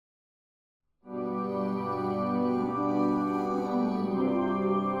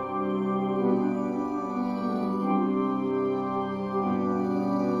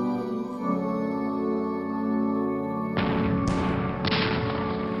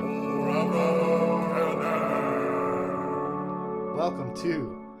Welcome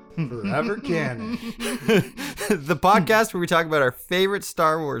to Forever Canon. The podcast where we talk about our favorite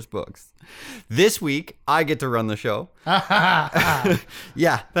Star Wars books. This week, I get to run the show.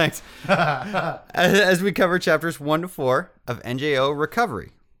 Yeah, thanks. As we cover chapters 1 to 4 of NJO Recovery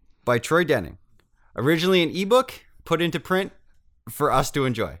by Troy Denning. Originally an ebook, put into print for us to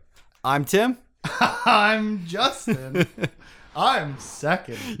enjoy. I'm Tim. I'm Justin. I'm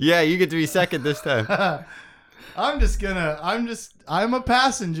second. Yeah, you get to be second this time. I'm a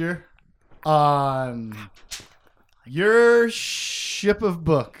passenger on your ship of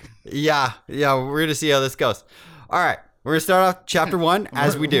book. Yeah, we're going to see how this goes. All right, we're going to start off chapter 1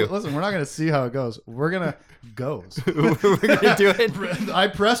 as we do. Listen, we're not going to see how it goes. We're going to go. We're going to do it. I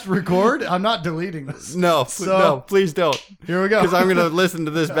pressed record. I'm not deleting this. No, please don't. Here we go. Because I'm going to listen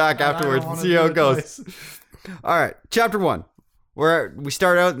to this back afterwards and see how it goes. All right, chapter 1. Where we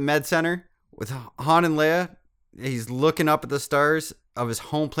start out at the Med Center with Han and Leia. He's looking up at the stars of his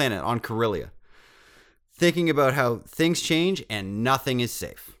home planet on Corellia, thinking about how things change and nothing is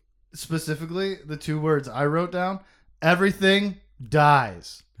safe. Specifically, the two words I wrote down, everything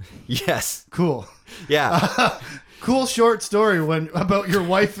dies. Yes. Cool. Yeah. Cool short story about your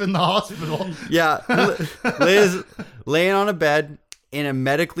wife in the hospital. Yeah. Leia's laying on a bed in a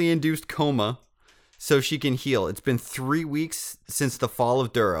medically induced coma so she can heal. It's been 3 weeks since the fall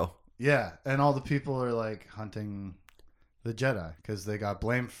of Duro. Yeah, and all the people are like hunting the Jedi because they got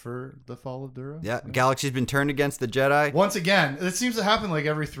blamed for the fall of Duro. Yeah, Galaxy's been turned against the Jedi. Once again, it seems to happen like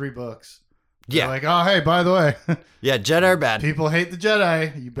every 3 books. Yeah. They're like, oh, hey, by the way. Yeah, Jedi are bad. People hate the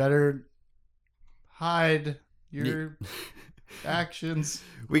Jedi. You better hide your actions.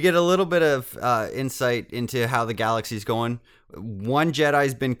 We get a little bit of insight into how the galaxy's going. One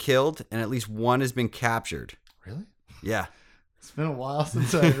Jedi's been killed, and at least one has been captured. Really? Yeah. It's been a while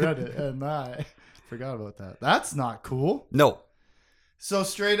since I read it, and I forgot about that. That's not cool. No. So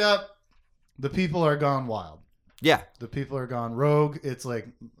straight up, the people are gone wild. Yeah. The people are gone rogue. It's like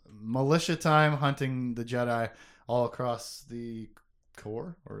militia time hunting the Jedi all across the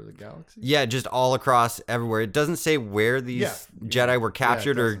core or the galaxy. Yeah, just all across everywhere. It doesn't say where these Jedi were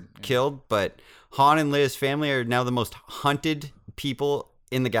captured or killed, but Han and Leia's family are now the most hunted people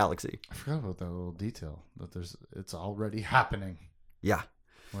in the galaxy. I forgot about that little detail that it's already happening. Yeah.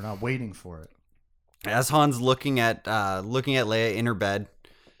 We're not waiting for it. As Han's looking at Leia in her bed,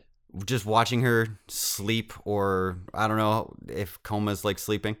 just watching her sleep, or I don't know if coma's like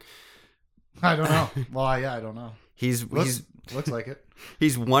sleeping. I don't know. Well, yeah, I don't know. Looks like it.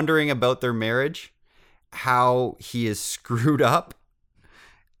 He's wondering about their marriage, how he is screwed up,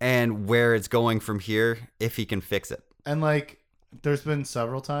 and where it's going from here if he can fix it. And like, there's been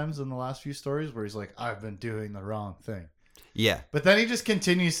several times in the last few stories where he's like, I've been doing the wrong thing. Yeah. But then he just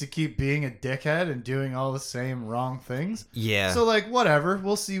continues to keep being a dickhead and doing all the same wrong things. Yeah. So like, whatever.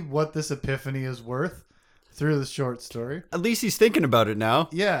 We'll see what this epiphany is worth through the short story. At least he's thinking about it now.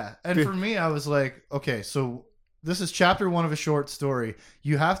 Yeah. And for me, I was like, okay, so this is chapter 1 of a short story.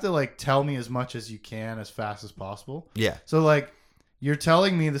 You have to like tell me as much as you can as fast as possible. Yeah. So like, you're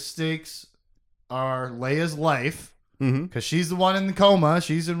telling me the stakes are Leia's life. Because she's the one in the coma.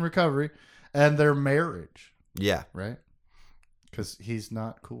 She's in recovery. And their marriage. Yeah. Right? Because he's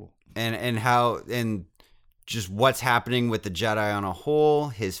not cool. And just what's happening with the Jedi on a whole,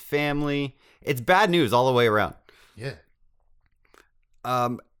 his family. It's bad news all the way around. Yeah.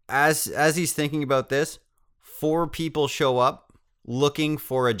 As he's thinking about this, 4 people show up looking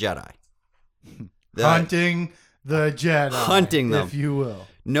for a Jedi. Hunting the Jedi. Hunting them. If you will.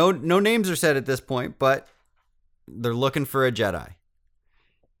 No names are said at this point, but they're looking for a Jedi.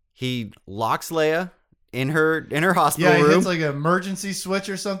 He locks Leia in her hospital room. Yeah, he hits like an emergency switch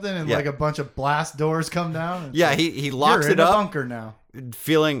or something, and like a bunch of blast doors come down. Yeah, like, he locks you're it in up. A bunker now.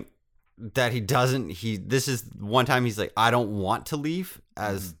 Feeling that he doesn't. This is one time he's like, I don't want to leave.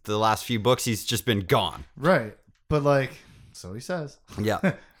 As the last few books, he's just been gone. Right, but like, so he says.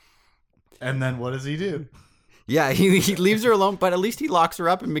 Yeah. And then what does he do? Yeah, he leaves her alone, but at least he locks her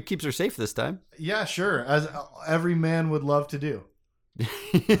up and keeps her safe this time. Yeah, sure. As every man would love to do.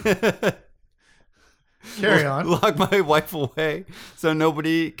 Carry on. Lock my wife away so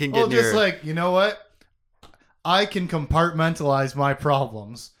nobody can get near her. Like, you know what? I can compartmentalize my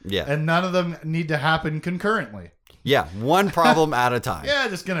problems. Yeah. And none of them need to happen concurrently. Yeah, one problem at a time. Yeah,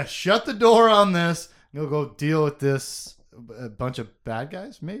 just going to shut the door on this. You'll go deal with this a bunch of bad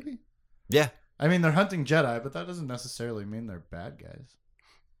guys, maybe? Yeah. I mean, they're hunting Jedi, but that doesn't necessarily mean they're bad guys.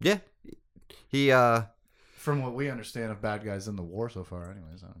 Yeah. He from what we understand of bad guys in the war so far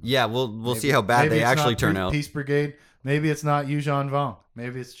anyways. I don't know. Yeah, we'll see how bad they actually turn out. Peace Brigade. Maybe it's not Yuuzhan Vong.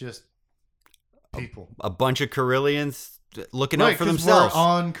 Maybe it's just people. A bunch of Corellians looking out for themselves. We're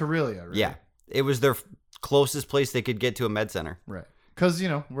on Corellia, right? Yeah. It was their closest place they could get to a med center. Right. Because,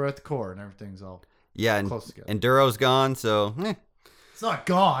 we're at the core and everything's all close together. And Duro's gone, so... It's not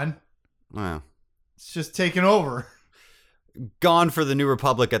gone. Wow. It's just taken over. Gone for the New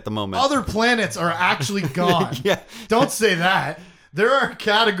Republic at the moment. Other planets are actually gone. Yeah. Don't say that. There are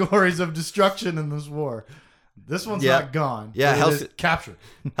categories of destruction in this war. This one's not gone. Yeah, it is captured.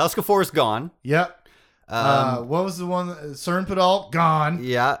 Helska 4 is gone. Yep. What was the one? Cernpadal? Gone.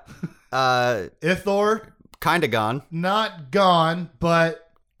 Yeah. Ithor? Kind of gone. Not gone,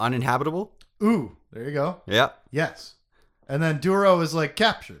 but... Uninhabitable? Ooh, there you go. Yep. Yes. And then Duro is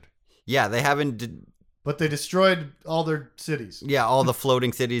captured. Yeah, they haven't... But they destroyed all their cities. Yeah, all the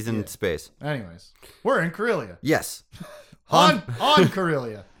floating cities in space. Anyways, we're in Corellia. Yes. On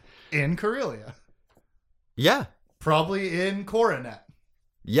Corellia. In Corellia. Yeah. Probably in Coronet.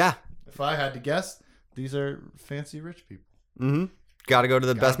 Yeah. If I had to guess, these are fancy rich people. Mm-hmm. Got to go to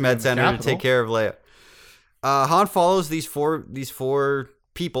the best med center to take care of Leia. Han follows these four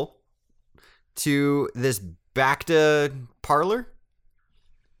people to this Bacta parlor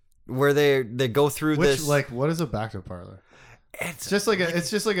where they go through this. What is a Bacta parlor? It's just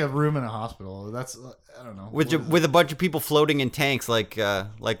like a room in a hospital. That's I don't know. With a bunch of people floating in tanks like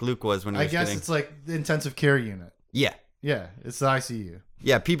Luke was when he was it's like the intensive care unit. Yeah. Yeah, it's the ICU.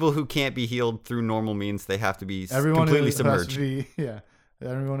 Yeah, people who can't be healed through normal means, they have to be completely submerged.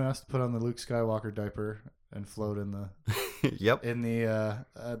 Everyone has to put on the Luke Skywalker diaper and float in the yep. in the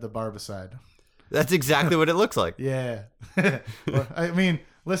barbicide. That's exactly what it looks like. Yeah. Well, I mean,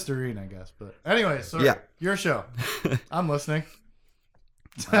 Listerine, I guess. But anyway, sorry. Yeah. Your show. I'm listening.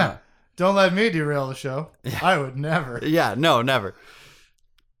 Don't let me derail the show. Yeah. I would never. Yeah, no, never.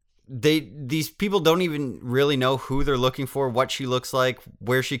 These people don't even really know who they're looking for, what she looks like,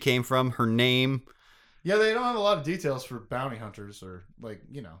 where she came from, her name. Yeah, they don't have a lot of details for bounty hunters or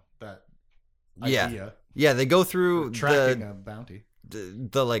that idea. Yeah, they go through tracking a bounty.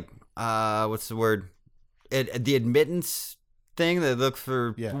 What's the word? The admittance thing. They look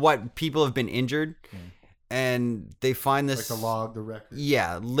for what people have been injured, and they find this the log, the record.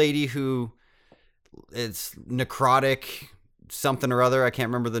 Yeah, lady who it's necrotic something or other. I can't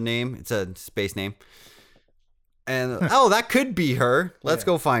remember the name. It's a space name. And that could be her. Let's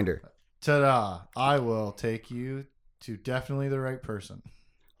go find her. Ta-da! I will take you to definitely the right person.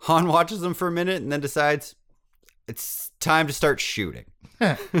 Han watches them for a minute and then decides it's time to start shooting.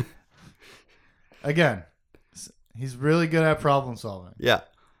 Again, he's really good at problem solving. Yeah.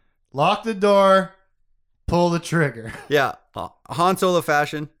 Lock the door, pull the trigger. Yeah. Han Solo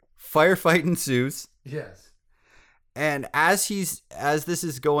fashion, firefight ensues. Yes. And as this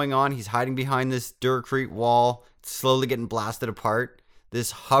is going on, he's hiding behind this Duracrete wall, slowly getting blasted apart.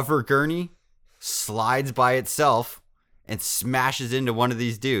 This hover gurney slides by itself and smashes into one of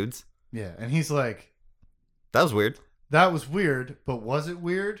these dudes. Yeah, and he's like, that was weird. That was weird, but was it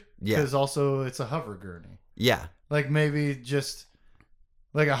weird? Yeah. Because also it's a hover gurney. Yeah. Like maybe just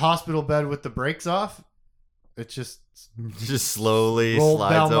like a hospital bed with the brakes off. It just slowly rolled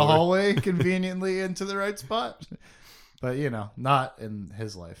slides down the over. hallway conveniently into the right spot. But, not in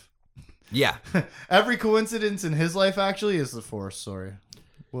his life. Yeah. Every coincidence in his life actually is the Force. Sorry.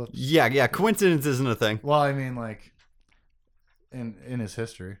 Whoops. Yeah. Coincidence isn't a thing. Well, I mean, like, in his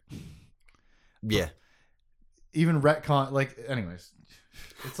history. Yeah. But even retcon, anyways.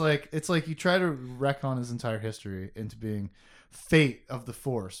 It's like you try to retcon his entire history into being fate of the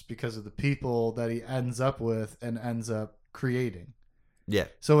Force because of the people that he ends up with and ends up creating. Yeah.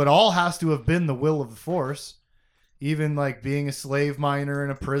 So it all has to have been the will of the Force. Even like being a slave miner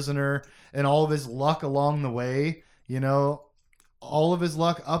and a prisoner and all of his luck along the way, all of his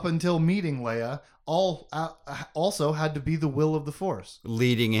luck up until meeting Leia, all also had to be the will of the Force.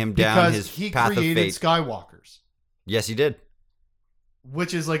 Leading him down his path of fate. Because he created Skywalkers. Yes, he did.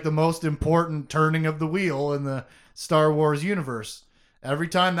 Which is like the most important turning of the wheel in the Star Wars universe. Every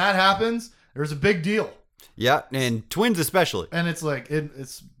time that happens, there's a big deal. Yeah, and twins especially. And it's like,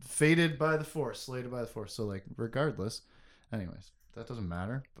 it's fated by the Force, slated by the Force. So, regardless. Anyways, that doesn't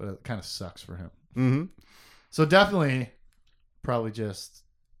matter, but it kind of sucks for him. Mm-hmm. So, definitely, probably just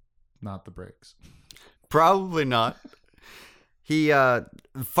not the brakes. Probably not. He,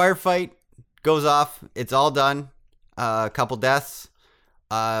 firefight goes off. It's all done. A couple deaths.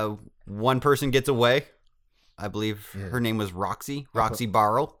 One person gets away. I believe her name was Roxy. Roxy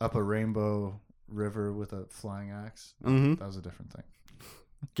Barrel. Up a rainbow river with a flying axe. Mm-hmm. That was a different thing.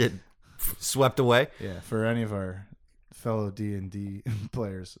 Get swept away. Yeah, for any of our fellow D&D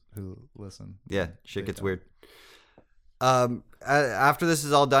players who listen. Yeah, shit gets weird. After this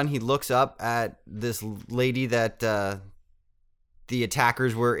is all done, he looks up at this lady that the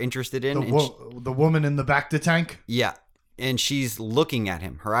attackers were interested in. The woman in the back to tank. Yeah. And she's looking at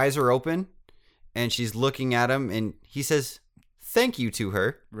him. Her eyes are open and she's looking at him and he says thank you to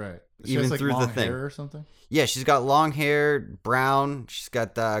her. Right. She even has, like, through long the thing hair or something. Yeah, she's got long hair, brown. She's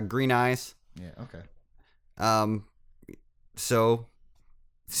got green eyes. Yeah, okay. So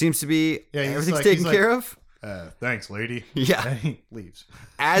seems to be everything's like, taken care of. Thanks, lady. Yeah. And he leaves.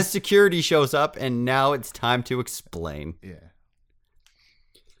 As security shows up, and now it's time to explain. Yeah.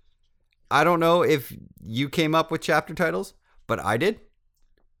 I don't know if you came up with chapter titles, but I did.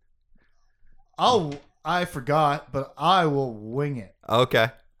 I forgot, but I will wing it. Okay.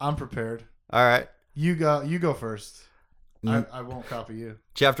 I'm prepared. All right. You go first. I won't copy you.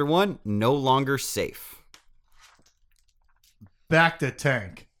 Chapter 1, no longer safe. Back to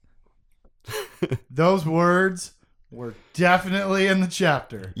tank. Those words were definitely in the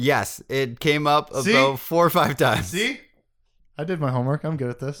chapter. Yes, it came up about 4 or 5 times. See? I did my homework. I'm good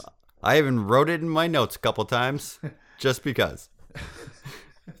at this. I even wrote it in my notes a couple times just because.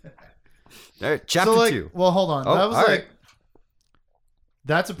 All right, chapter 2. Well, hold on. Oh, that was all like right.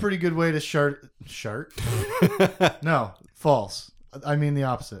 That's a pretty good way to shart. No, false. I mean the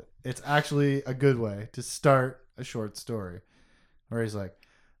opposite. It's actually a good way to start a short story where he's like,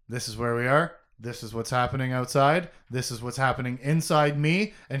 this is where we are. This is what's happening outside. This is what's happening inside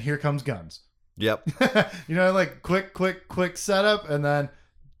me. And here comes guns. Yep. You know, like quick setup and then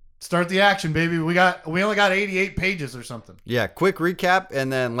start the action, baby. We only got 88 pages or something. Yeah, quick recap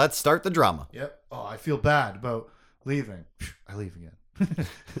and then let's start the drama. Yep. Oh, I feel bad about leaving. I leave again.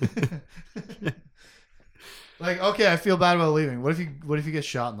 Like, okay, I feel bad about leaving. What if you get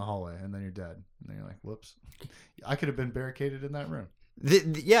shot in the hallway and then you're dead? And then you're like, whoops. I could have been barricaded in that room.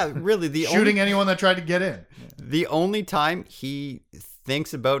 Really, shooting anyone that tried to get in. Yeah. The only time he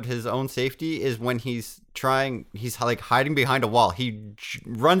thinks about his own safety is when he's like hiding behind a wall. He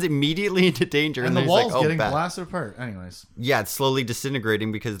runs immediately into danger, and then the wall's he's like, getting blasted apart. Anyways, yeah, it's slowly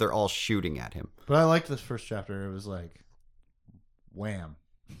disintegrating because they're all shooting at him. But I liked this first chapter. It was like, wham.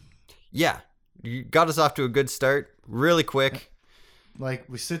 Yeah, you got us off to a good start, really quick. Like,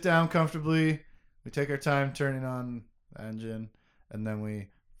 we sit down comfortably, we take our time turning on the engine, and then we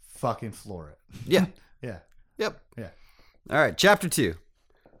fucking floor it. Yeah. Yeah. Yep. Yeah. All right, chapter 2.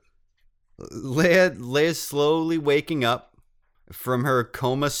 Leia's slowly waking up from her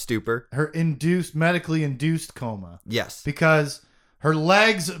coma stupor. Her medically induced coma. Yes. Because her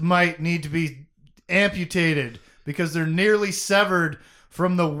legs might need to be amputated because they're nearly severed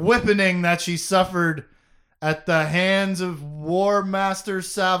from the whipping that she suffered at the hands of War Master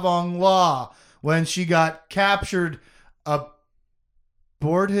Savong Law when she got captured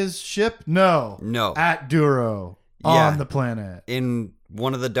aboard his ship? No. At Duro on the planet. In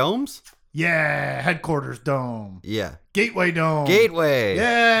one of the domes? Yeah, headquarters dome. Yeah. Gateway dome. Gateway.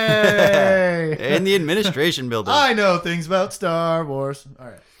 Yay! In the administration building. I know things about Star Wars. All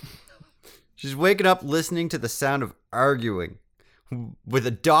right. She's waking up listening to the sound of arguing with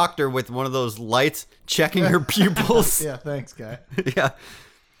a doctor with one of those lights checking her pupils. Yeah, thanks, guy. Yeah.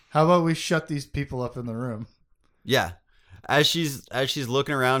 How about we shut these people up in the room? Yeah. As she's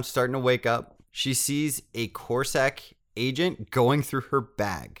looking around, starting to wake up, she sees a Corsac agent going through her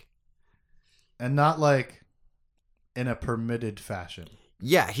bag. And not like in a permitted fashion.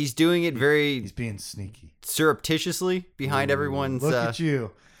 Yeah, he's doing it He's being sneaky. Surreptitiously behind everyone's... Look at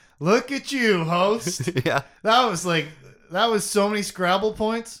you. Look at you, host. Yeah. That was so many Scrabble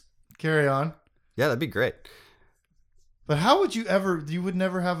points. Carry on. Yeah, that'd be great. But how would you would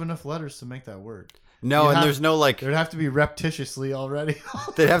never have enough letters to make that word. No, there's no like... There'd have to be repetitiously already.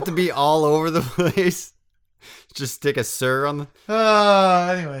 They'd have to be all over the place. Just stick a sir on the...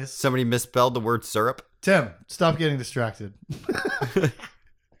 Anyways. Somebody misspelled the word syrup. Tim, stop getting distracted.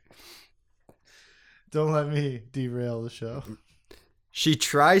 Don't let me derail the show. She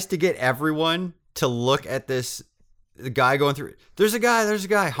tries to get everyone to look at the guy going through. There's a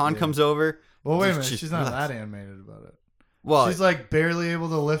guy. Han comes over. Well, wait a minute. She's not that animated about it. Well, she's like barely able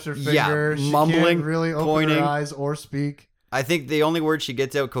to lift her finger. Yeah, mumbling, she can't really open pointing. her eyes or speak. I think the only word she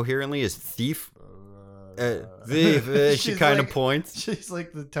gets out coherently is thief. Thief. She kind of points. She's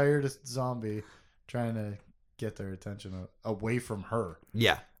like the tiredest zombie trying to get their attention away from her.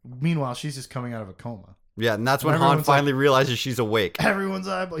 Yeah. Meanwhile, she's just coming out of a coma. Yeah, and that's when Han finally realizes she's awake. Everyone's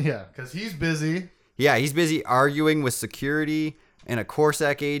eyeball. Yeah, because he's busy. Yeah, he's busy arguing with security and a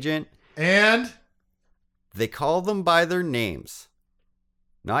Corsac agent. And they call them by their names.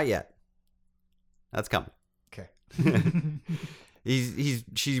 Not yet. That's coming. Okay.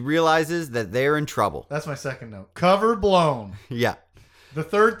 She realizes that they're in trouble. That's my second note. Cover blown. Yeah. The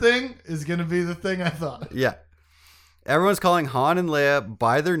third thing is going to be the thing I thought. Yeah. Everyone's calling Han and Leia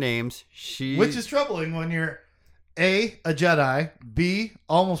by their names. Which is troubling when you're A, a Jedi, B,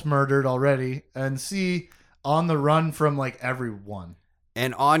 almost murdered already, and C, on the run from like everyone.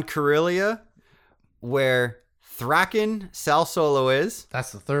 And on Corellia, where Thraken Sal Solo is.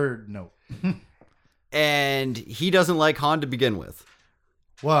 That's the third note. And he doesn't like Han to begin with.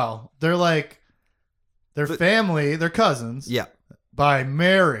 Well, they're family, they're cousins. Yeah. By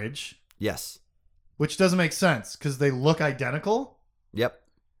marriage. Yes. Which doesn't make sense because they look identical. Yep.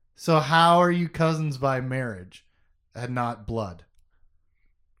 So how are you cousins by marriage and not blood?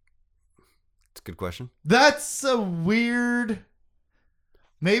 That's a good question. That's a weird...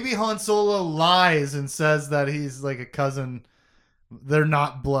 Maybe Han Solo lies and says that he's like a cousin. They're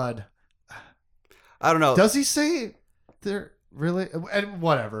not blood. I don't know. Does he say they're really... And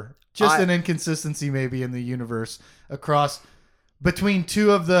whatever. Just an inconsistency maybe in the universe across... Between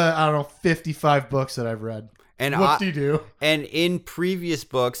two of the, 55 books that I've read. And what do you do? And in previous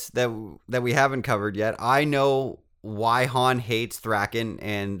books that we haven't covered yet, I know why Han hates Thraken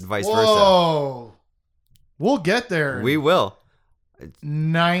and vice versa. Whoa. We'll get there. We will.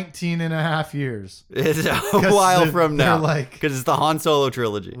 19 and a half years. It's a while from now. Because it's the Han Solo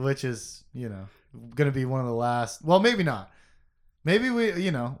trilogy. Which is, going to be one of the last. Well, maybe not. Maybe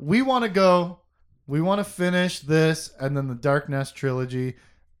we want to go... We want to finish this and then the Dark Nest trilogy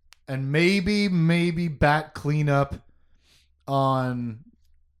and maybe bat cleanup on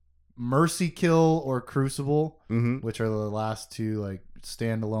Mercy Kill or Crucible, which are the last two like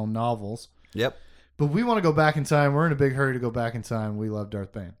standalone novels. Yep. But we want to go back in time. We're in a big hurry to go back in time. We love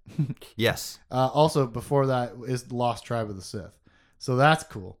Darth Bane. Yes. Also, before that is the Lost Tribe of the Sith. So that's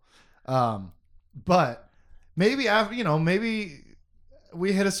cool. But maybe after, maybe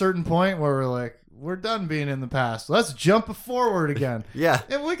we hit a certain point where we're like, we're done being in the past. Let's jump forward again. Yeah.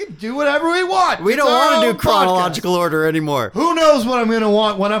 And we can do whatever we want. We don't want to do chronological order anymore. Who knows what I'm going to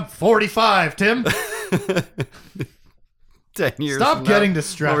want when I'm 45, Tim? 10 years Stop getting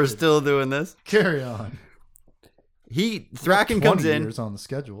distracted. We're still doing this. Carry on. Thraken comes in years on the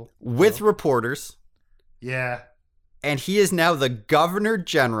schedule with reporters. Yeah. And he is now the Governor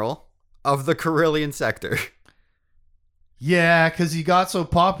General of the Corellian sector. Yeah, because he got so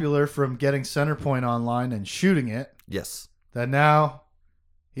popular from getting Centerpoint online and shooting it. Yes. That now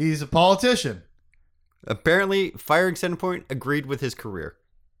he's a politician. Apparently, firing Centerpoint agreed with his career.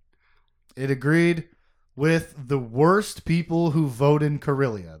 It agreed with the worst people who vote in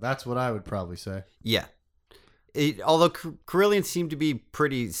Corellia. That's what I would probably say. Yeah. Although Corellians seem to be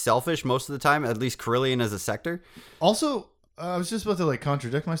pretty selfish most of the time, at least Corellian as a sector. Also, I was just about to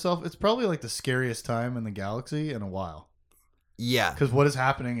contradict myself. It's probably the scariest time in the galaxy in a while. Yeah. Because what is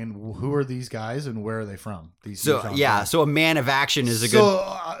happening and who are these guys and where are they from? So a man of action is a good...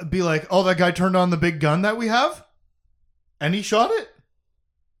 So be like, oh, that guy turned on the big gun that we have? And he shot it?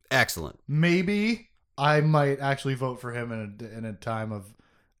 Excellent. Maybe I might actually vote for him in a time of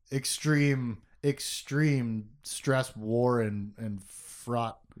extreme stress, war, and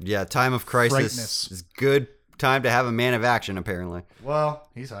fraught. Yeah, time of crisis is good time to have a man of action, apparently. Well,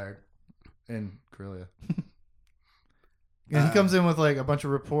 he's hired in Corellia. And he comes in with a bunch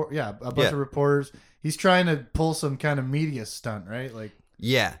of reporters. He's trying to pull some kind of media stunt, right?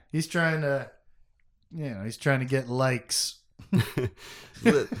 Yeah. He's trying to, get likes.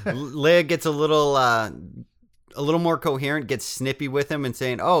 Leia gets a little more coherent, gets snippy with him and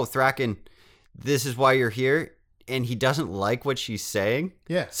saying, "Oh, Thraken, this is why you're here." And he doesn't like what she's saying.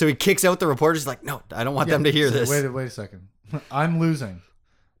 Yeah. So he kicks out the reporters. He's like, "No, I don't want them to hear this." Wait a second. I'm losing.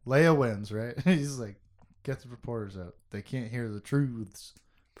 Leia wins, right? He's like, get the reporters out. They can't hear the truths.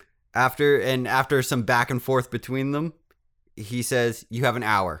 After some back and forth between them, he says, "You have an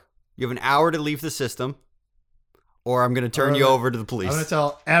hour. You have an hour to leave the system, or I'm going to turn you over to the police." I'm going to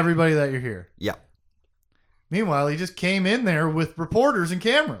tell everybody that you're here. Yeah. Meanwhile, he just came in there with reporters and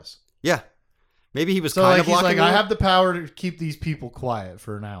cameras. Yeah. Maybe he was kind of blocking. He's like, I have the power to keep these people quiet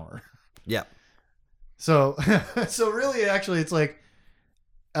for an hour. Yeah. So really, actually, it's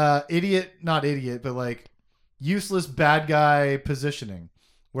not idiot, but useless bad guy positioning,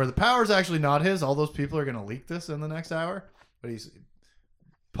 where the power is actually not his. All those people are going to leak this in the next hour, but he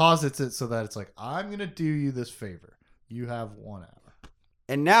posits it so that it's I'm going to do you this favor. You have 1 hour.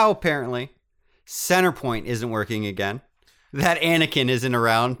 And now apparently, Centerpoint isn't working again. That Anakin isn't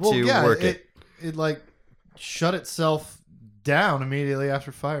around to work it. It shut itself down immediately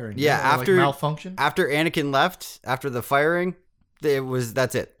after firing. Yeah, after malfunction. After Anakin left, after the firing,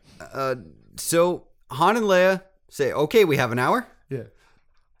 that's it. So Han and Leia say, "Okay, we have an hour. Yeah.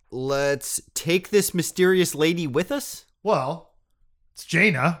 Let's take this mysterious lady with us." Well, it's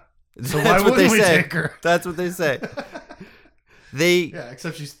Jaina. So why wouldn't we take her? That's what they say. Yeah,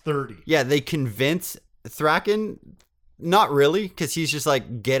 except she's 30. Yeah, they convince Thraken. Not really, because he's just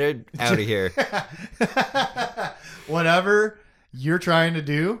like, get it out of here. Whatever you're trying to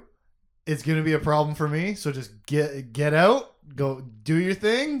do, it's going to be a problem for me. So just get out, go do your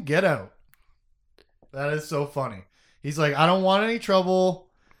thing, get out. That is so funny. He's like, I don't want any trouble.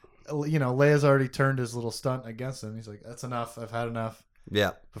 You know, Leia's already turned his little stunt against him. He's like, that's enough. I've had enough.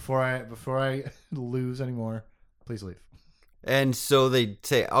 Yeah. Before I lose anymore, please leave. And so they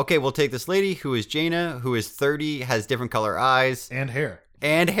say, okay, we'll take this lady who is Jaina, who is 30, has different color eyes. And hair.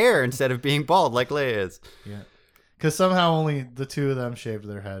 Instead of being bald like Leia is. Yeah. Because somehow only the two of them shaved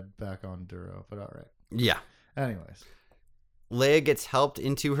their head back on Duro, but all right. Yeah. Anyways. Leia gets helped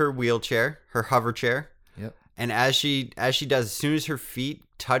into her wheelchair, her hover chair. Yep. And as she does, as soon as her feet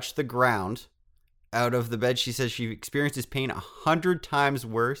touch the ground out of the bed, she says she experiences pain 100 times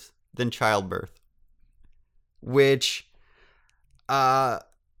worse than childbirth. Which...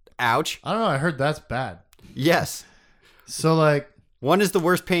 ouch. I don't know. I heard that's bad. Yes. So, like... One is the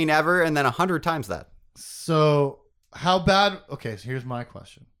worst pain ever, and then 100 times that. So, how bad... Okay, so here's my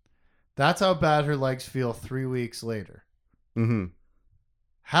question. That's how bad her legs feel 3 weeks later. Mm-hmm.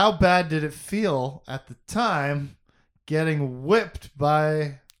 How bad did it feel at the time getting whipped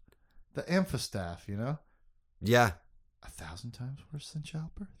by the amphistaff, you know? Yeah. 1,000 times worse than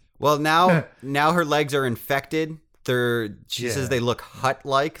childbirth? Well, now her legs are infected. She says they look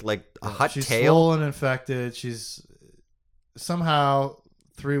hut-like a hut she's tail. Swollen and infected. She's somehow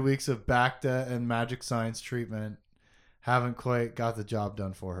 3 weeks of Bacta and magic science treatment haven't quite got the job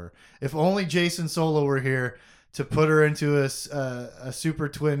done for her. If only Jason Solo were here to put her into a super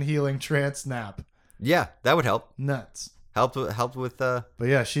twin healing trance nap. Yeah, that would help. Nuts. Help with But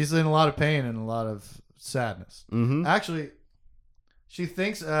yeah, she's in a lot of pain and a lot of sadness. Mm-hmm. Actually, she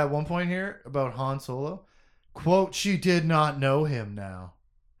thinks at one point here about Han Solo. Quote, she did not know him now.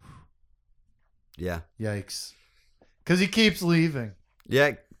 Yeah. Yikes. Because he keeps leaving.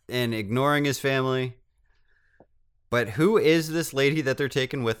 Yeah, and ignoring his family. But who is this lady that they're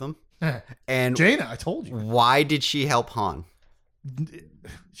taking with them? And Jaina, I told you. Why did she help Han?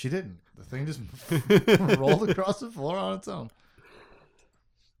 She didn't. The thing just rolled across the floor on its own.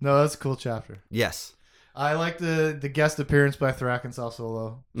 No, that's a cool chapter. Yes. I like the guest appearance by Thraken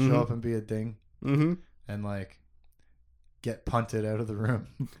Solo. Show up and be a ding. Mm-hmm. And like get punted out of the room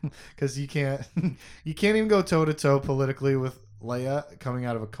because you can't even go toe to toe politically with Leia coming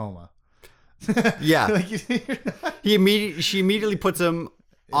out of a coma. Yeah. Like, She immediately puts him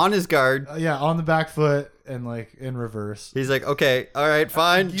on his guard. On the back foot and like in reverse. He's like, okay, all right,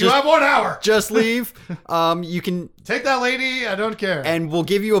 fine. You have 1 hour. Just leave. You can take that lady. I don't care. And we'll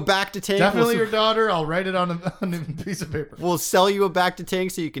give you a back to tank. Definitely your daughter. I'll write it on a piece of paper. We'll sell you a back to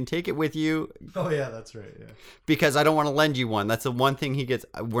tank so you can take it with you. Oh yeah, that's right. Yeah. Because I don't want to lend you one. That's the one thing he gets.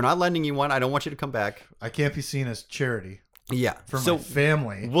 We're not lending you one. I don't want you to come back. I can't be seen as charity. Yeah. For my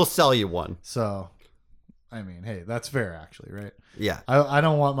family. We'll sell you one. So, I mean, hey, that's fair actually, right? Yeah. I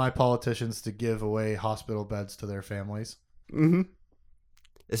don't want my politicians to give away hospital beds to their families. Mm-hmm.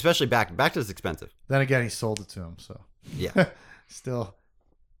 Especially back. Back is expensive. Then again, he sold it to him, so. Yeah. Still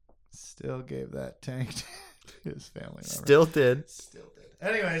gave that tank to his family member. Still did.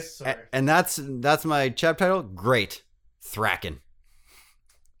 Anyways, sorry. And that's my chapter title. Great. Thraken.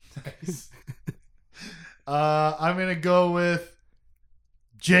 Nice. I'm gonna go with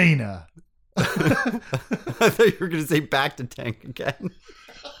Jaina. I thought you were gonna say back to tank again.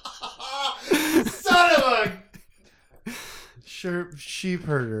 Son of a sheep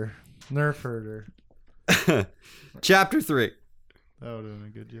herder, nerf herder. Chapter 3. That would have been a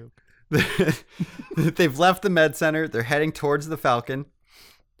good joke. They've left the med center. They're heading towards the Falcon,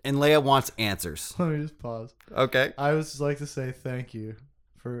 and Leia wants answers. Let me just pause. Okay. I would just like to say thank you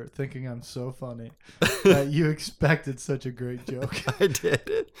for thinking I'm so funny that you expected such a great joke. I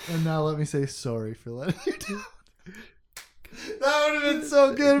did. And now let me say sorry for letting you do it. That would have been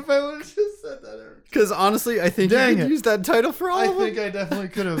so good if I would have just said that. Because honestly, I think you could use that title for all of them. I think I definitely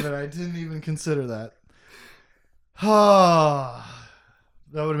could have, but I didn't even consider that. That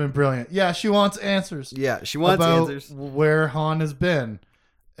would have been brilliant. Yeah, she wants answers. Yeah, she wants about answers. Where Han has been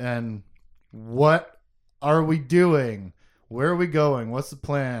and what are we doing? Where are we going? What's the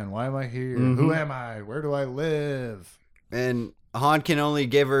plan? Why am I here? Mm-hmm. Who am I? Where do I live? And Han can only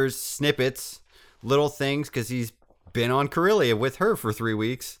give her snippets, little things, because he's been on Corellia with her for 3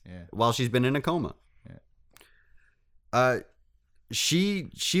 weeks while she's been in a coma. Yeah. she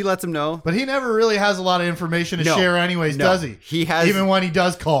lets him know. But he never really has a lot of information to No. share anyways, No. does he? He has Even when he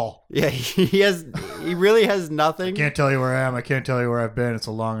does call. Yeah, he really has nothing. Can't tell you where I am. I can't tell you where I've been. It's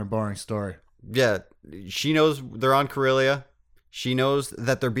a long and boring story. Yeah, she knows they're on Corellia. She knows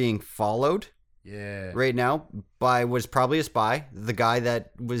that they're being followed Yeah. right now by what's probably a spy, the guy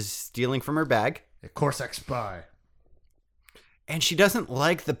that was stealing from her bag. A Corsac spy. And she doesn't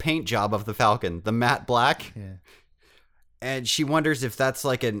like the paint job of the Falcon, the matte black. Yeah. And she wonders if that's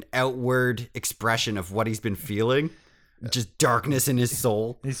like an outward expression of what he's been feeling. Just darkness in his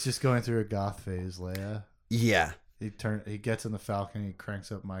soul. He's just going through a goth phase, Leia. Yeah. He gets in the Falcon, he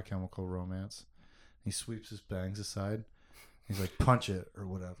cranks up My Chemical Romance. He sweeps his bangs aside. He's like, punch it or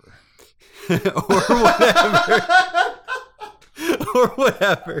whatever. Or whatever. Or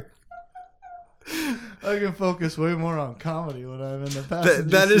whatever. I can focus way more on comedy when I'm in the passenger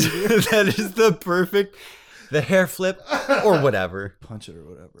That seat. is the perfect, the hair flip or whatever. Punch it or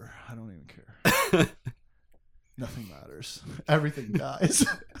whatever. I don't even care. Nothing matters. Everything dies.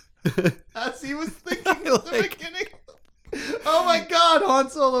 As he was thinking at the beginning. Oh my god, Han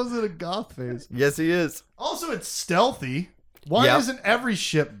Solo's in a goth phase. Yes, he is. Also, it's stealthy. Why Yep. isn't every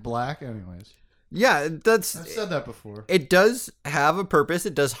ship black? Anyways, Yeah, I've said that before. it does have a purpose.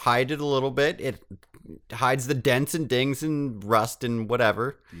 It does hide it a little bit. It hides the dents and dings and rust and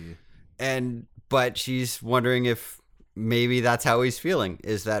whatever. Yeah. But she's wondering if maybe that's how he's feeling,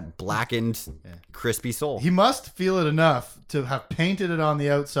 is that blackened, crispy soul. He must feel it enough to have painted it on the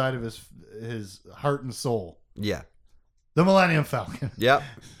outside of his heart and soul. Yeah. The Millennium Falcon. Yep.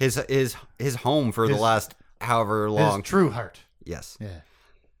 His home for the last however long. His true heart. Yes. Yeah.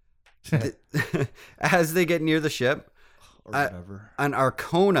 As they get near the ship, Or whatever. an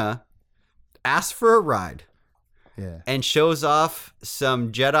Arcona asks for a ride Yeah. and shows off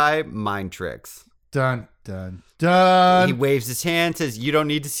some Jedi mind tricks. Dun, dun, dun. He waves his hand, says, "You don't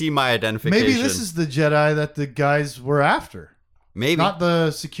need to see my identification." Maybe this is the Jedi that the guys were after. Maybe. Not the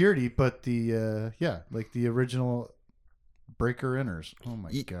security, but the, like the original breaker inners. Oh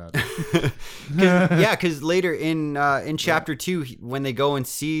my god. Because later in chapter 2, when they go and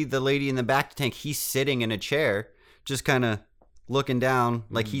see the lady in the back tank, he's sitting in a chair, just kind of looking down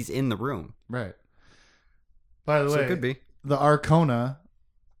like he's in the room. Right. By the So way, it could be. the Arcona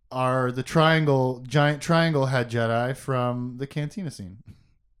are the giant triangle head Jedi from the Cantina scene.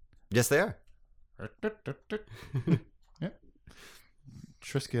 Yes, they are. Yep.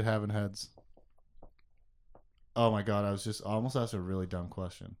 Trisket having heads. Oh my god, I almost asked a really dumb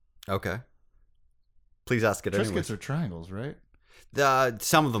question. Okay. Please ask it anyway. Triskets are triangles, right?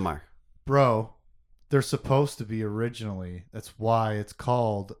 Some of them are. Bro, they're supposed to be originally. That's why it's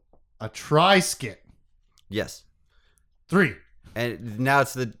called a Triskit. Yes. 3. And now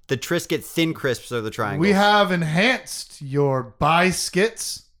it's the Trisket thin crisps are the triangles. We have enhanced your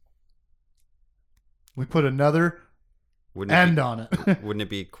biskits. We put another Wouldn't end on it. Wouldn't it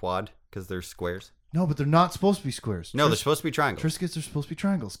be quad because they're squares? No, but they're not supposed to be squares. No, they're supposed to be triangles. Triscuits are supposed to be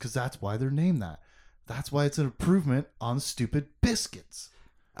triangles because that's why they're named that. That's why it's an improvement on stupid biscuits.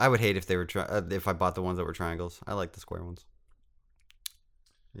 I would hate if they were if I bought the ones that were triangles. I like the square ones.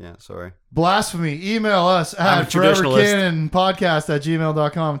 Yeah, sorry. Blasphemy. Email us I'm a at traditionalist.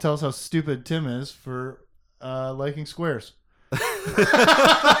 forevercanonpodcast@gmail.com and tell us how stupid Tim is for liking squares.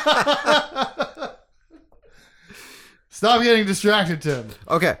 Stop getting distracted, Tim.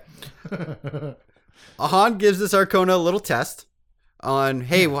 Okay. Han gives this Arcona a little test on,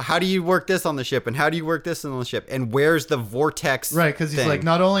 hey, well, how do you work this on the ship? And how do you work this on the ship? And where's the vortex? Right, because he's thing? like,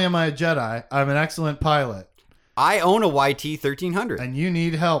 not only am I a Jedi, I'm an excellent pilot. I own a YT 1300. And you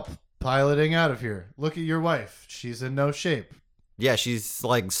need help piloting out of here. Look at your wife. She's in no shape. Yeah, she's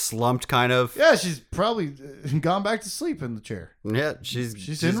like slumped kind of. Yeah, she's probably gone back to sleep in the chair. Yeah, she's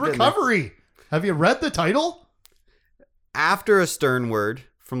in getting recovery. there. Have you read the title? After a stern word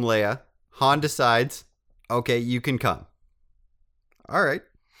from Leia, Han decides, okay, you can come. All right.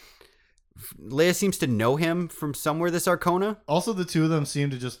 Leia seems to know him from somewhere, this Arcona. Also, the two of them seem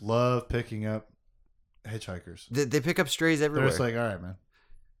to just love picking up hitchhikers. They pick up strays everywhere. They're just like, all right, man,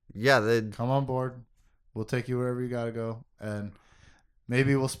 yeah, come on board. We'll take you wherever you got to go. And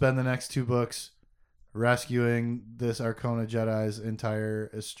maybe we'll spend the next 2 books rescuing this Arcona Jedi's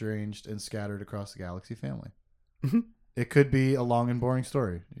entire estranged and scattered across the galaxy family. Mhm. It could be a long and boring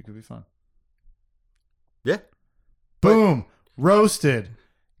story. It could be fun. Yeah. Boom. Roasted.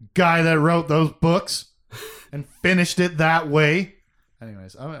 Guy that wrote those books and finished it that way.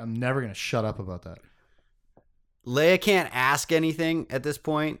 Anyways, I'm never going to shut up about that. Leia can't ask anything at this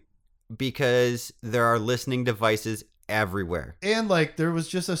point because there are listening devices everywhere. And like there was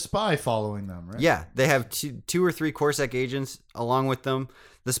just a spy following them, right? Yeah, they have two or three Corsac agents along with them.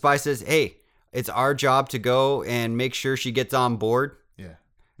 The spy says, "Hey, it's our job to go and make sure she gets on board." Yeah.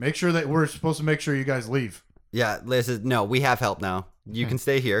 Make sure that we're supposed to make sure you guys leave. Yeah, Leia says, "No, we have help now. You can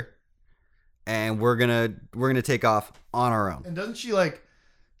stay here, and we're gonna take off on our own." And doesn't she like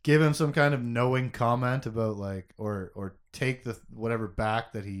give him some kind of knowing comment about like or take the whatever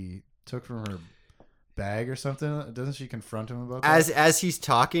back that he took from her bag or something? Doesn't she confront him about that? As he's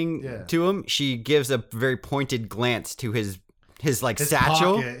talking Yeah. to him, she gives a very pointed glance to his like His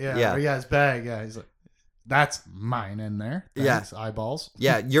satchel. pocket, Yeah. Or, his bag. Yeah, he's like, that's mine in there. Thanks, eyeballs.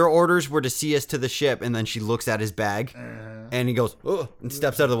 Yeah, your orders were to see us to the ship, and then she looks at his bag, and he goes, "Oh," and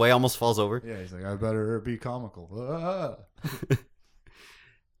steps out of the way, almost falls over. Yeah, he's like, I better be comical. Ah.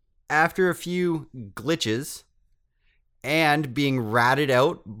 After a few glitches and being ratted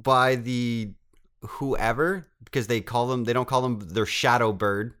out by the whoever, because they don't call them their shadow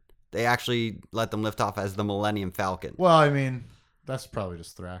bird. They actually let them lift off as the Millennium Falcon. Well, I mean, that's probably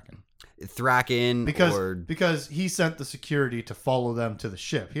just Thraken. Thraken because he sent the security to follow them to the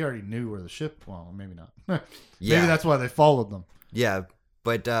ship. He already knew where the ship. Well, maybe not. Yeah. Maybe that's why they followed them. Yeah,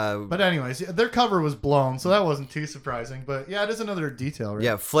 but anyways, their cover was blown, so that wasn't too surprising. But yeah, it is another detail, right?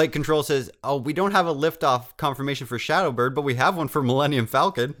 yeah, Flight Control says, "Oh, we don't have a liftoff confirmation for Shadowbird, but we have one for Millennium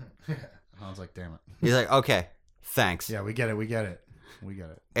Falcon." I was like, damn it. He's like, "Okay, thanks." Yeah, we get it.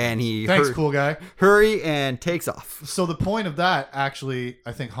 And he Thanks, cool guy. hurry and takes off. So the point of that, actually,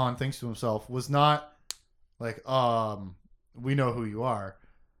 I think Han thinks to himself, was not like, we know who you are.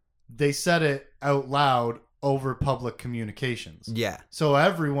 They said it out loud over public communications. Yeah. So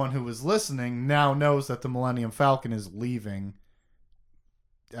everyone who was listening now knows that the Millennium Falcon is leaving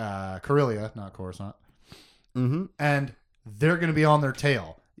Corellia, not Coruscant. Mm-hmm. And they're going to be on their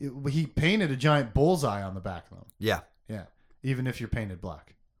tail. He painted a giant bullseye on the back of them. Yeah. Yeah. Even if you're painted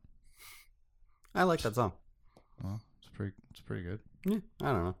black. I like that song. Well, it's pretty good. Yeah,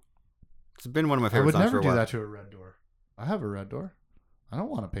 I don't know. It's been one of my I favorite would songs never for a do while. that to a red door. I have a red door. I don't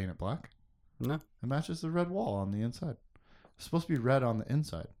want to paint it black. No. It matches the red wall on the inside. It's supposed to be red on the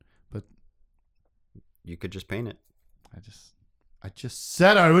inside, but You could just paint it. I just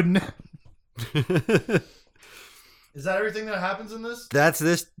said I wouldn't. Is that everything that happens in this? That's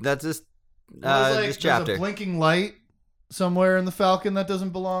this There's this chapter. There's a blinking light somewhere in the Falcon that doesn't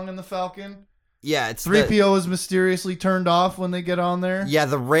belong in the Falcon. Yeah, it's 3PO is mysteriously turned off when they get on there. Yeah,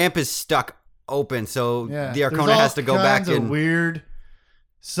 the ramp is stuck open, so Yeah. the There's Arcona all has to go back kinds of and weird.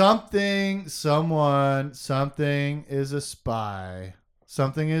 Something is a spy.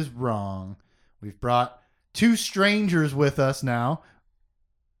 Something is wrong. We've brought two strangers with us now.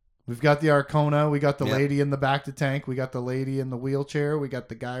 We've got the Arcona. We got the Yep. lady in the back to tank. We got the lady in the wheelchair. We got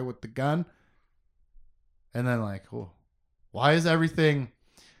the guy with the gun. And then why is everything...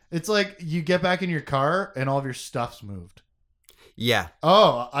 It's like you get back in your car and all of your stuff's moved. Yeah.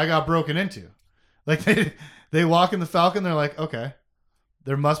 Oh, I got broken into. Like they walk in the Falcon. They're like, okay,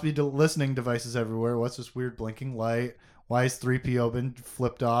 there must be listening devices everywhere. What's this weird blinking light? Why is 3PO been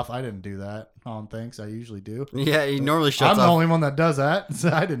flipped off? I didn't do that. Thanks. I usually do. Yeah, he normally shuts I'm the off only one that does that. So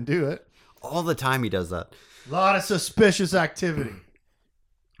I didn't do it. all the time. He does that. A lot of suspicious activity.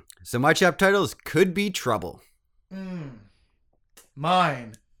 So my chapter title is Could Be Trouble.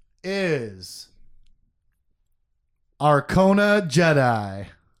 Mine is Arcona Jedi.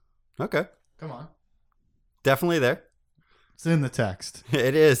 Okay. Come on. Definitely there. It's in the text.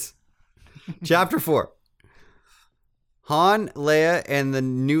 It is. Chapter 4. Han, Leia, and the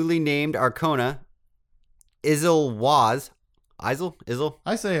newly named Arcona, Izel Waz. Izel?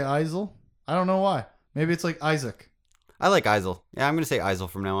 I say Isel. I don't know why. Maybe it's like Isaac. I like Izel. Yeah, I'm going to say Izel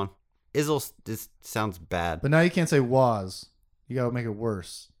from now on. Izel just sounds bad. But now you can't say was. You gotta make it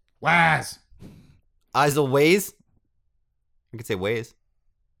worse. Waz. Izel Ways? I could say Ways.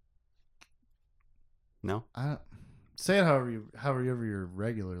 No? Say it however you're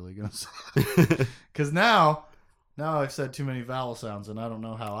regularly gonna say it. Because now I've said too many vowel sounds and I don't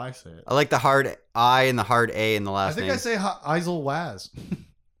know how I say it. I like the hard I and the hard A in the last name. I say Isel Waz.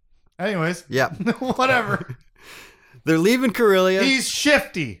 Anyways. Yeah. Whatever. They're leaving Corellia. He's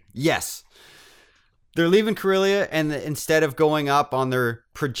shifty. Yes. They're leaving Corellia, and instead of going up on their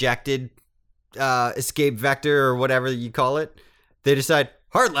projected escape vector or whatever you call it, they decide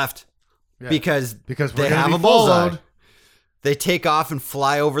hard left because we're they gonna have be a bullseye. followed. They take off and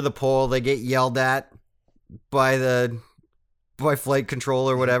fly over the pole. They get yelled at by flight control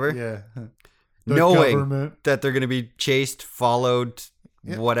or whatever, Yeah. knowing government. that they're going to be chased, followed,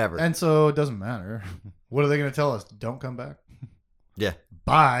 whatever. And so it doesn't matter. What are they going to tell us? Don't come back. Yeah.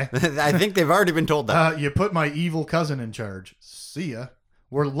 Bye. I think they've already been told that. You put my evil cousin in charge. See ya.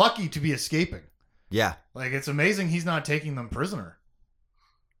 We're lucky to be escaping. Yeah. Like, it's amazing he's not taking them prisoner.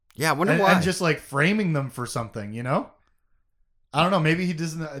 Yeah, I wonder why. And just, like, framing them for something, you know? I don't know. Maybe he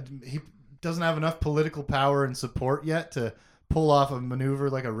doesn't have enough political power and support yet to pull off a maneuver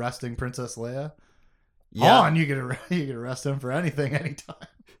like arresting Princess Leia. Yeah. Han, you could arrest him for anything, anytime.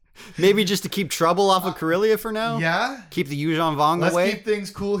 Maybe just to keep trouble off of Corellia for now? Yeah. Keep the Yuuzhan Vong Let's away? keep things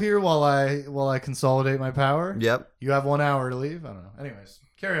cool here while I consolidate my power. Yep. You have 1 hour to leave. I don't know. Anyways,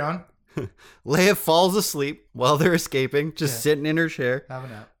 carry on. Leia falls asleep while they're escaping, just sitting in her chair. Have a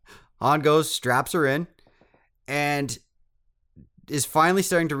nap. Han goes, straps her in, and is finally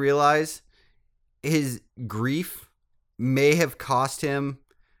starting to realize his grief may have cost him.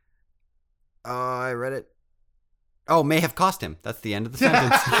 I read it. Oh, may have cost him. That's the end of the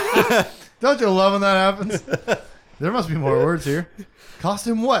sentence. Don't you love when that happens? There must be more words here. Cost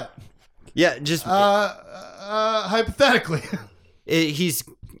him what? Yeah, just Hypothetically. he's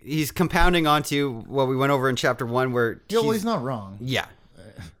compounding onto what we went over in chapter 1, where He's not wrong. Yeah.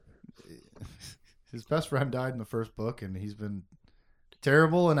 His best friend died in the first book, and he's been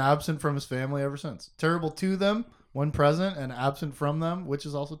terrible and absent from his family ever since. Terrible to them when present, and absent from them, which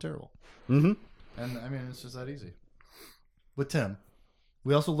is also terrible. Mm-hmm. And I mean, it's just that easy. With Tim,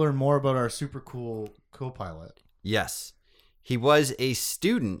 we also learn more about our super cool co-pilot. Yes. He was a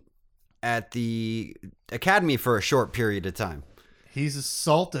student at the academy for a short period of time. He's a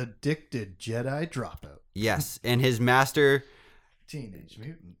salt-addicted Jedi dropout. Yes, and his master Teenage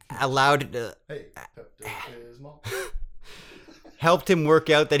Mutant. allowed Hey, Pepto-Bismol. helped him work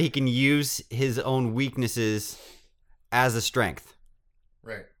out that he can use his own weaknesses as a strength.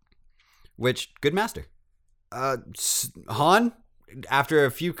 Right. Which, good master. Han, after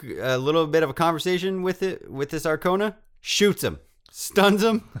a little bit of a conversation with this Arcona, shoots him, stuns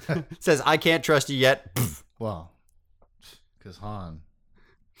him, says, "I can't trust you yet." Well, because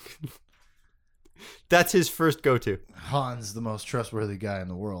That's his first go-to. Han's the most trustworthy guy in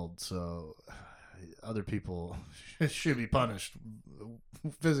the world, so other people should be punished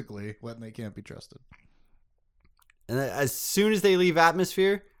physically when they can't be trusted. And as soon as they leave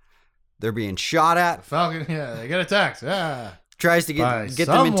atmosphere, they're being shot at. Falcon, yeah, they get attacked. Yeah. Tries to get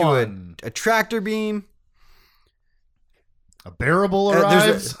them into a tractor beam. A bearable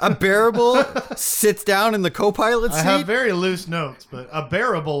arrives. A bearable sits down in the co-pilot seat. I have very loose notes, but a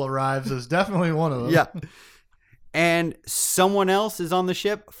bearable arrives is definitely one of them. Yeah. And someone else is on the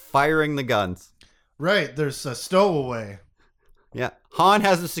ship firing the guns. Right, there's a stowaway. Yeah. Han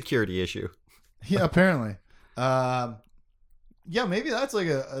has a security issue. Yeah, apparently. Yeah, maybe that's like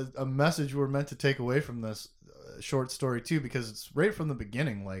a message we're meant to take away from this short story too, because it's right from the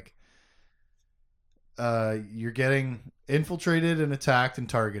beginning. Like, you're getting infiltrated and attacked and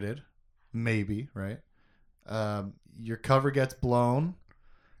targeted, maybe, right? Your cover gets blown.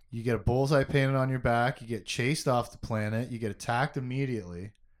 You get a bullseye painted on your back. You get chased off the planet. You get attacked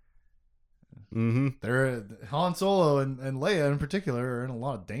immediately. Mm-hmm. Han Solo and Leia in particular are in a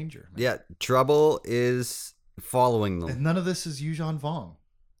lot of danger. Man. Yeah, trouble is following them. And none of this is Yuuzhan Vong.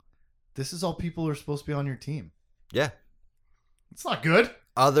 This is all people who are supposed to be on your team. Yeah. It's not good.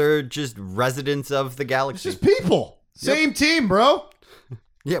 Other just residents of the galaxy. It's just people. Same team, bro.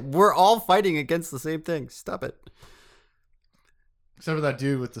 Yeah, we're all fighting against the same thing. Stop it. Except for that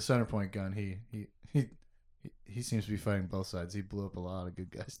dude with the center point gun. He seems to be fighting both sides. He blew up a lot of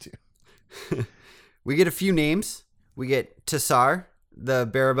good guys too. We get a few names. We get Tassar, the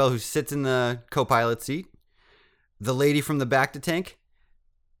Barabel who sits in the co-pilot seat. The lady from the back to tank.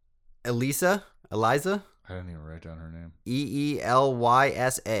 Eliza. I didn't even write down her name.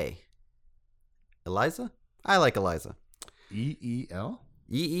 Eelysa. Eliza? I like Eliza. E-E-L?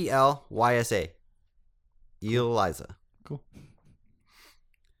 Eelysa. Eliza. Cool.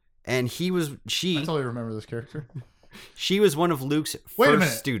 And I totally remember this character. She was one of Luke's Wait a first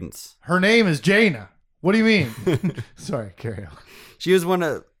minute. students. Her name is Jaina. What do you mean? Sorry, carry on. She was one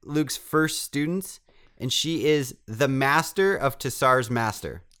of Luke's first students, and she is the master of Tassar's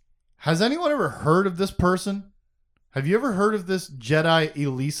master. Has anyone ever heard of this person? Have you ever heard of this Jedi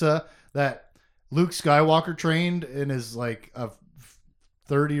Elisa that Luke Skywalker trained and is like a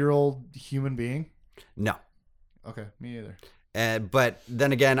 30-year-old human being? No. Okay, me either. But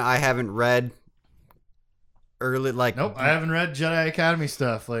then again, I haven't read early, like... Nope, I haven't read Jedi Academy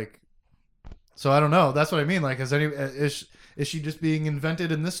stuff. Like, so I don't know. That's what I mean. Like, is she just being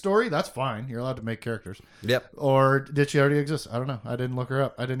invented in this story? That's fine. You're allowed to make characters. Yep. Or did she already exist? I don't know. I didn't look her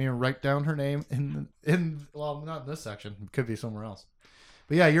up. I didn't even write down her name well, not in this section. It could be somewhere else.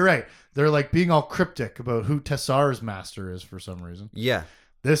 But yeah, you're right. They're like being all cryptic about who Tessar's master is for some reason. Yeah.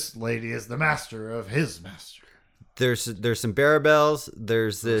 This lady is the master of his master. There's some Barabels.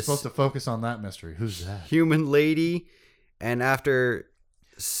 There's We're this supposed to focus on that mystery. Who's that? human lady, and after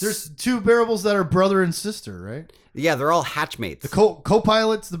There's two Barabels that are brother and sister, right? yeah, they're all hatchmates. The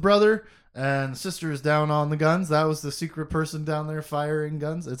co-pilot's the brother, and the sister is down on the guns. That was the secret person down there firing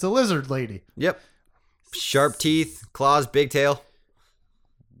guns. It's a lizard lady. Yep. Sharp teeth, claws, big tail.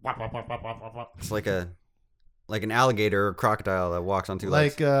 It's like an alligator or crocodile that walks on two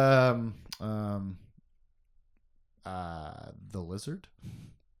legs. Like the lizard.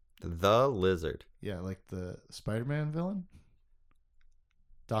 The lizard. Yeah, like the Spider-Man villain.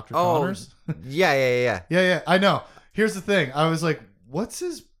 Dr. Oh, Connors. Yeah. Yeah. I know. Here's the thing. I was like, what's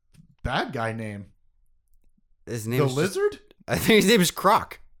his bad guy name? His name The is Lizard? I think his name is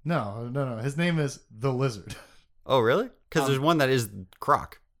Croc. No. His name is The Lizard. Oh, really? Because there's one that is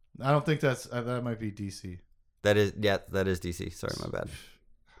Croc. I don't think that might be DC. That is DC. Sorry, my bad.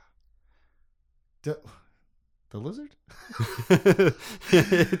 The Lizard?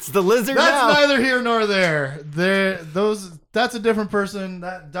 It's the lizard That's now. neither here nor there. That's a different person.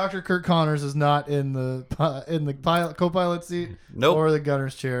 That Dr. Kirk Connors is not in the co-pilot seat Nope. or the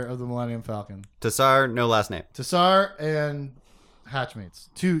gunner's chair of the Millennium Falcon. Tassar, no last name. Tassar and hatchmates.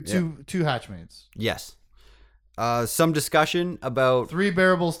 Two hatchmates. Yes. Some discussion about 3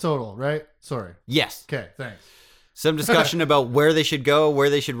 Barabels total, right? Sorry. yes. Okay, thanks. Some discussion about where they should go, where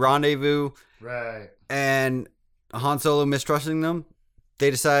they should rendezvous, Right. and Han Solo mistrusting them. They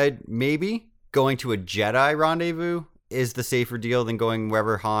decide maybe going to a Jedi rendezvous is the safer deal than going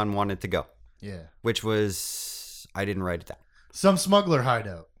wherever Han wanted to go, Yeah. which was I didn't write it down. Some smuggler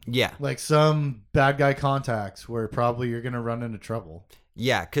hideout. Yeah, Like some bad guy contacts where probably you're going to run into trouble.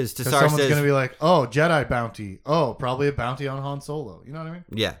 yeah, because Because Tassar someone's says going to be like, oh, Jedi bounty. Oh, probably a bounty on Han Solo. You know what I mean?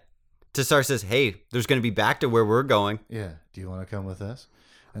 yeah. Tassar says, hey, there's going to be back to where we're going. Yeah. Do you want to come with us?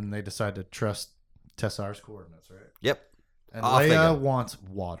 And they decide to trust Tessar's coordinates, right? Yep. And Off they Leia go. wants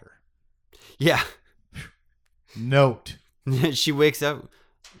water. Yeah. Note. She wakes up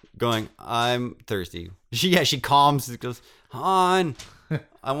going, I'm thirsty. She calms. Goes, Han,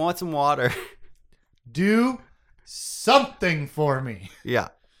 I want some water. Do something for me. Yeah.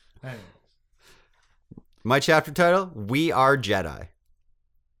 Anyways. My chapter title, We Are Jedi.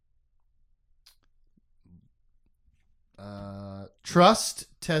 Trust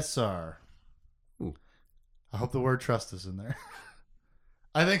Tessar. Ooh. I hope the word trust is in there.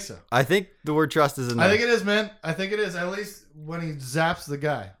 I think so. I think the word trust is in there. I think it is, man. I think it is. At least when he zaps the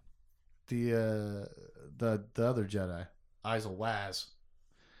guy, the other Jedi, Isel Waz.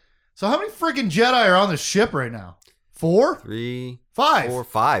 So how many freaking Jedi are on the ship right now? 4? 3, 5. 4,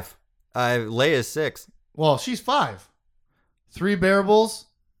 5. Leia's 6. Well, she's 5. 3 Barabels,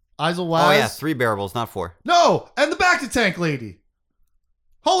 Isel Waz. Oh yeah, 3 Barabels, not 4. No, and the back to tank lady.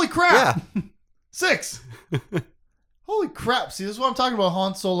 Holy crap! Yeah. 6. Holy crap! See, this is what I'm talking about.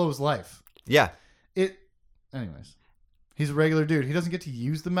 Han Solo's life. Yeah. Anyways, he's a regular dude. He doesn't get to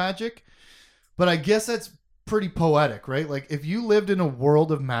use the magic, but I guess that's pretty poetic, right? Like if you lived in a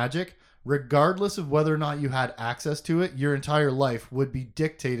world of magic, regardless of whether or not you had access to it, your entire life would be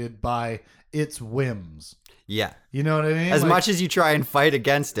dictated by its whims. Yeah. You know what I mean? As Like, much as you try and fight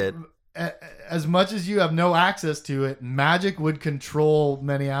against it. as much as you have no access to it, magic would control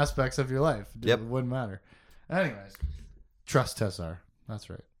many aspects of your life. Yep. It wouldn't matter. Anyways, trust Tessar. That's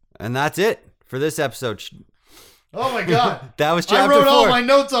right. And that's it for this episode. Oh my God. That was I chapter wrote 4. all my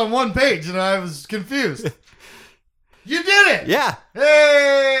notes on one page and I was confused. You did it. Yeah.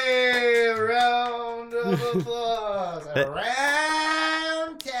 Hey, round of applause.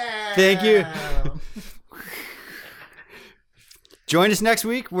 Around town. Thank you. Join us next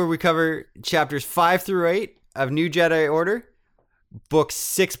week where we cover chapters 5 through 8 of New Jedi Order, book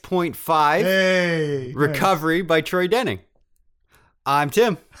 6.5, Hey. Recovery by Troy Denning. I'm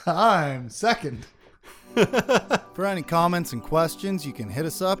Tim. I'm second. For any comments and questions, you can hit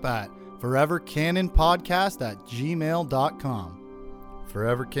us up at forevercanonpodcast@gmail.com.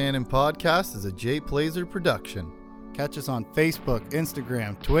 Forever Canon Podcast is a Jay Plazer production. Catch us on Facebook,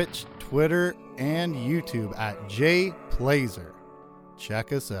 Instagram, Twitch, Twitter, and YouTube at Jay Plazer.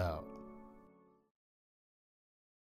 Check us out.